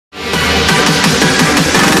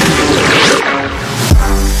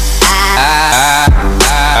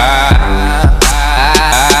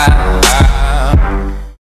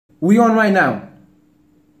We on right now.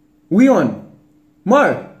 We on.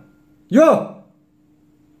 Mark. Yo.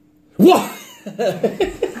 What?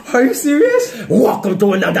 Are you serious? Welcome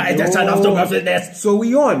to another edition of the Fitness. So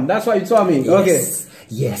we on. That's what you told me. Yes. Okay.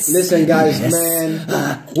 Yes. Listen, guys,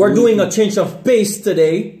 man. We're doing a change of pace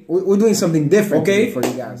today. We're doing something different Okay, for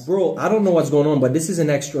you guys. Bro, I don't know what's going on, but this is an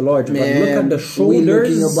extra large. Man, but look at the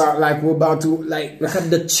shoulders. We're about to look at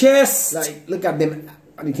the chest. Like, look at them.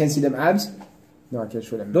 You can't see them abs. No, I can't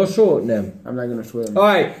show them. Don't show them. I'm not gonna show them. All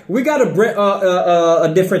right, we got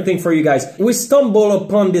a different thing for you guys. We stumbled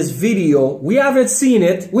upon this video. We haven't seen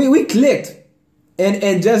it. We clicked,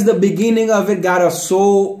 and just the beginning of it got us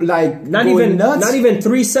so like not even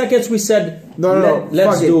 3 seconds. We said no.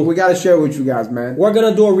 Let's do. We gotta share it with you guys, man. We're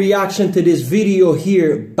gonna do a reaction to this video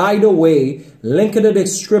here. By the way, link in the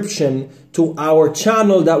description to our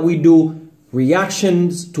channel that we do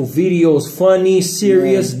reactions to videos, funny,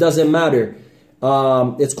 serious, doesn't matter.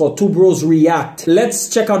 It's called Two Bros React. Let's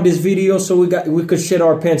check out this video so we could shit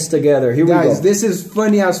our pants together. Here we go. Guys, this is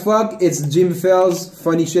funny as fuck. It's Jim Fells,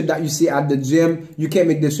 funny shit that you see at the gym. You can't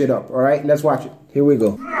make this shit up, alright? Let's watch it. Here we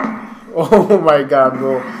go. Oh my god,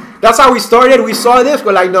 bro. That's how we started. We saw this.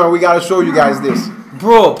 We're like, no, we gotta show you guys this.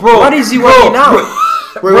 Bro. What is he working out?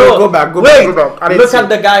 Wait, go back. Go back. Look at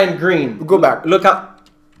the guy in green. Go back. Go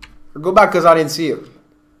back because I didn't see it.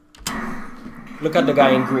 Look at the guy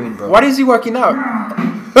in green, bro. What is he working out?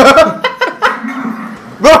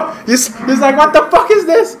 Bro, he's like, what the fuck is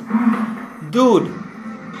this? Dude.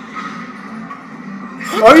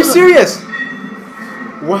 Are you serious?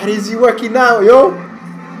 What is he working out, yo?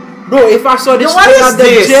 Bro, if I saw this thing at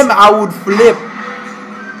the gym, I would flip.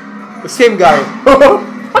 The same guy. Bro.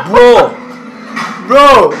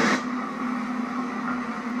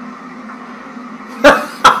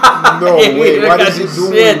 No way. What is he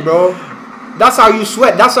doing, bro? That's how you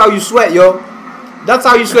sweat. That's how you sweat, yo. That's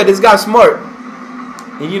how you sweat. This guy's smart.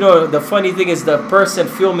 And you know, the funny thing is the person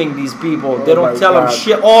filming these people, they don't tell him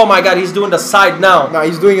shit. Oh my god, he's doing the side now. No,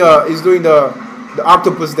 he's doing the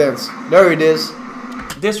octopus dance. There it is.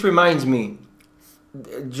 This reminds me,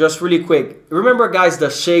 just really quick. Remember, guys,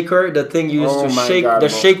 the shaker, the thing you used to shake,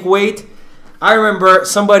 shake weight. I remember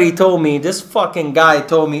somebody told me, this fucking guy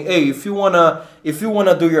told me, hey, if you wanna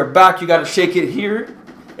do your back, you gotta shake it here.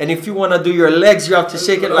 And if you want to do your legs, you have to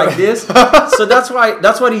shake it like this. So that's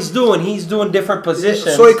what he's doing. He's doing different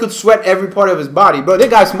positions. So he could sweat every part of his body. Bro, that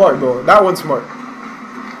guy's smart, bro. That one's smart.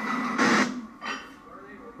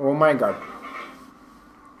 Oh my god.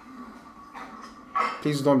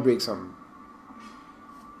 Please don't break something.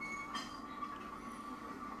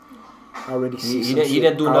 I already see some shit. He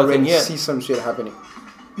didn't do nothing yet. I already see some shit happening.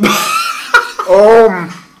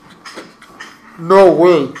 No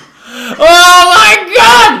way. Oh my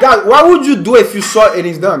god! God, what would you do if you saw it and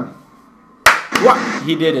he's done? What?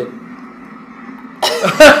 He did it.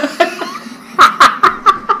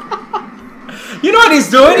 You know what he's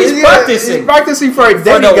doing? He's practicing. He's practicing for a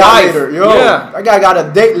date he got later. Yo, that guy got a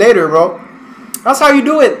date later, bro. That's how you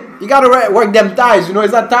do it. You gotta work them thighs. You know,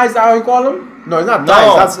 is that thighs how you call them? No, it's not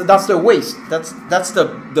thighs. That's the waist. That's the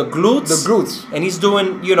glutes. The glutes. And he's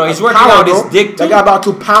doing, you know, he's working out his dick too. That guy about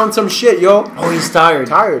to pound some shit, yo. Oh, he's tired.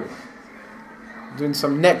 Doing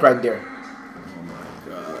some neck right there. Oh my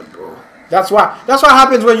god, bro. That's what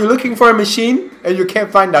happens when you're looking for a machine and you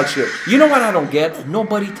can't find that shit. You know what I don't get?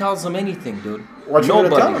 Nobody tells him anything, dude. What you gonna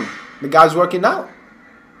tell him? The guy's working out.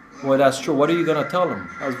 Well, that's true. What are you gonna tell him?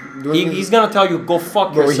 He's gonna tell you, go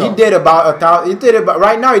fuck yourself. He did about 1,000. He did about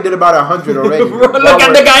right now. He did about 100 already. Bro, look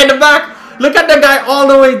at the guy in the back. Look at the guy all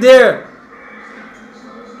the way there.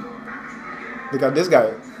 Look at this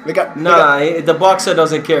guy. The boxer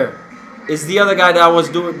doesn't care. It's the other guy that was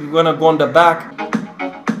gonna go on the back.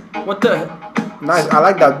 What the? Nice. I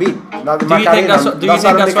like that beat. Do you think that's what he's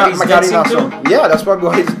dancing to? Yeah, that's probably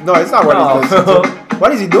what he's... No, it's not what he's dancing to.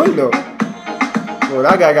 What is he doing though? Bro,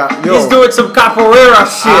 that guy got... Yo. He's doing some capoeira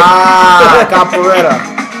shit. Ah, capoeira.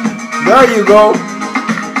 There you go.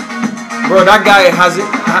 Bro, that guy has it.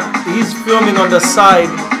 He's filming on the side.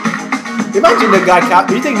 Imagine the guy.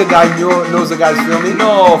 Do you think the guy knows the guy's filming?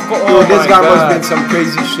 No, of course. Oh, this guy must have been some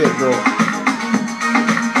crazy shit, bro.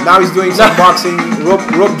 Now he's doing some boxing, rope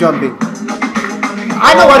jumping.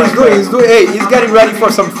 I know what he's doing. Hey, he's getting ready for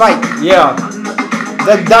some fight. Yeah.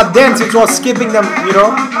 That dance, it was skipping them, you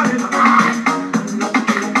know.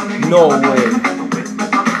 No way.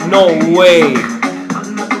 No way.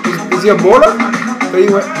 Is he a bowler?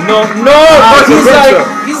 No. But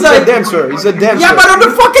he's a dancer. He's a dancer. Yeah, but on the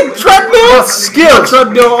fucking treadmill. That's skill.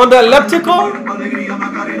 Treadmill on the elliptical.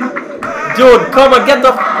 Dude, come on, get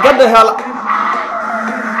the hell.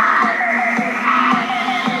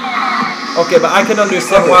 Okay, but I can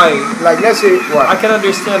understand why. Like, let's say what? I can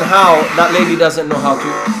understand how that lady doesn't know how to.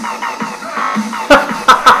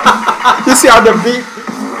 You see how the beat?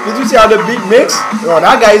 Did you see how the beat mix? Oh,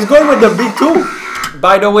 that guy is going with the beat too.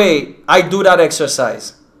 By the way, I do that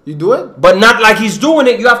exercise. You do it? But not like he's doing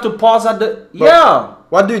it. You have to pause at the... Yeah.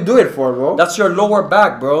 What do you do it for, bro? That's your lower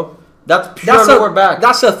back, bro. That's pure lower back.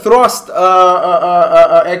 That's a thrust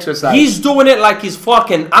exercise. He's doing it like he's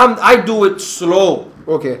fucking... I do it slow.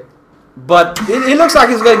 Okay. But... It looks like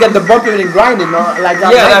he's going to get the bumping and grinding, no? Like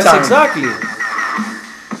that. Yeah, that's exactly.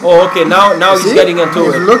 Oh, okay. Now he's getting into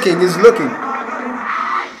it. He's looking.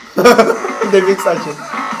 They mix that shit.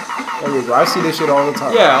 There you go. I see this shit all the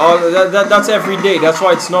time. Yeah, that's every day. That's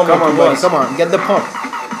why it's normal to us. Come on, get the pump.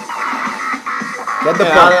 Get the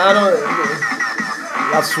pump. I don't...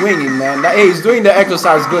 That's swinging, man. Hey, he's doing the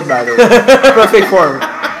exercise good, by the way. Perfect form.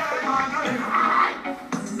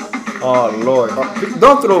 Oh, Lord.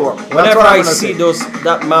 Don't throw up. Whenever I see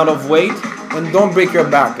that amount of weight... And don't break your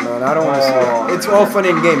back, man. I don't want to see that. It's all fun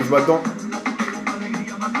and games, but don't...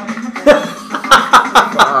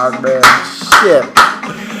 God, man. Shit.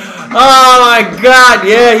 Oh my God!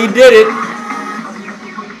 Yeah, he did it.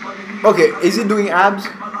 Okay, is he doing abs?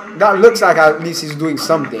 That looks like at least he's doing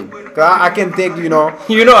something. Cause I can think, You know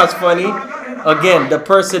what's funny? Again, the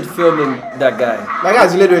person filming that guy. That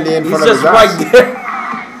guy's literally in front of his He's just right there.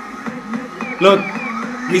 Look,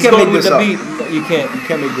 he's going with the beat. You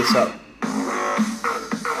can't make this up.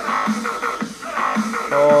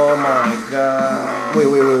 Oh my God! Wait.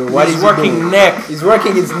 What he's working neck. He's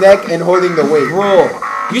working his neck and holding the weight, bro.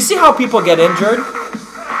 You see how people get injured?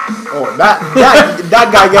 Oh, that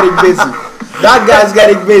guy getting busy. That guy's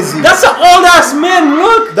getting busy. That's an old ass man.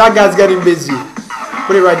 Look. That guy's getting busy.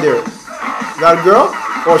 Put it right there. That girl?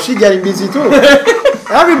 Oh, she getting busy too.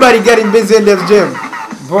 Everybody getting busy in this gym,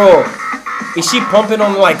 bro. Is she pumping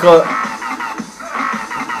on like a?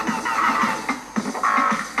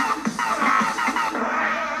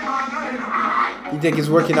 You think he's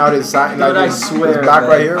working out his side? Dude, like I swear, his back man.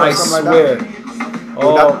 right here or I something swear. like that?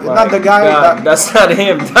 Oh, not the guy. That's not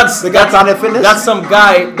him. That's Planet Fitness. That's some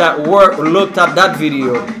guy that looked at that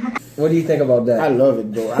video. What do you think about that? I love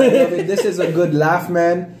it, bro. I love it. This is a good laugh,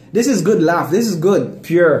 man. This is good laugh. This is good.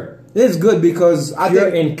 Pure. This is good because pure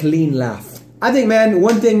and clean laugh. I think, man,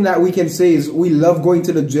 one thing that we can say is we love going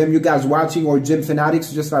to the gym. You guys watching or gym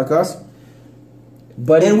fanatics just like us.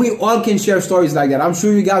 And we all can share stories like that. I'm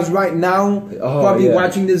sure you guys right now probably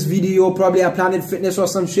watching this video, probably at Planet Fitness or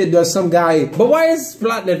some shit. There's some guy. But why is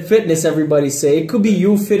Planet Fitness, everybody say? It could be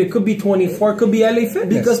YouFit, it could be 24, it could be LA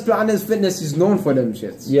Fitness. Because Planet Fitness is known for them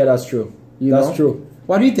shits. Yeah, that's true. That's true.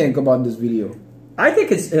 What do you think about this video? I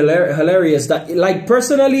think it's hilarious that, like,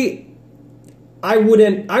 personally, I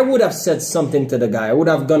would have said something to the guy. I would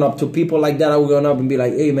have gone up to people like that. I would gone up and be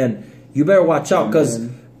like, hey, man, you better watch out because...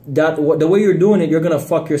 the way you're doing it, you're gonna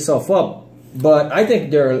fuck yourself up. But I think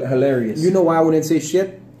they're hilarious. You know why I wouldn't say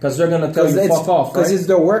shit? Because they're gonna tell you fuck off. Because it's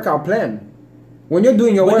their workout plan. When you're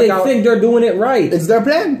doing your workout, they think they're doing it right. It's their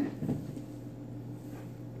plan.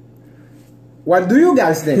 What do you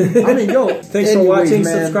guys think? I mean, yo. Thanks for watching.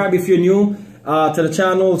 Man. Subscribe if you're new to the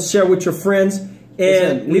channel. Share with your friends.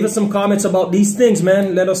 And leave us some comments about these things,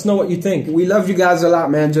 man. Let us know what you think. We love you guys a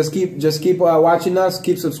lot, man. Just keep watching us,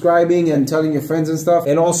 keep subscribing and telling your friends and stuff.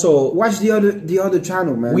 And also watch the other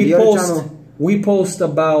channel, man. We post a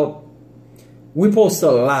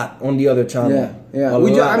lot on the other channel. Yeah.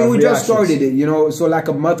 We just started it, you know, so like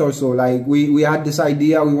a month or so. Like we had this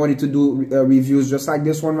idea, we wanted to do reviews just like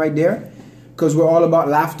this one right there, because we're all about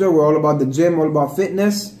laughter, we're all about the gym, all about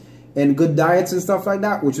fitness and good diets and stuff like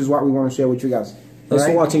that, which is what we want to share with you guys. Thanks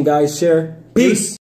for watching, guys. Share. Peace.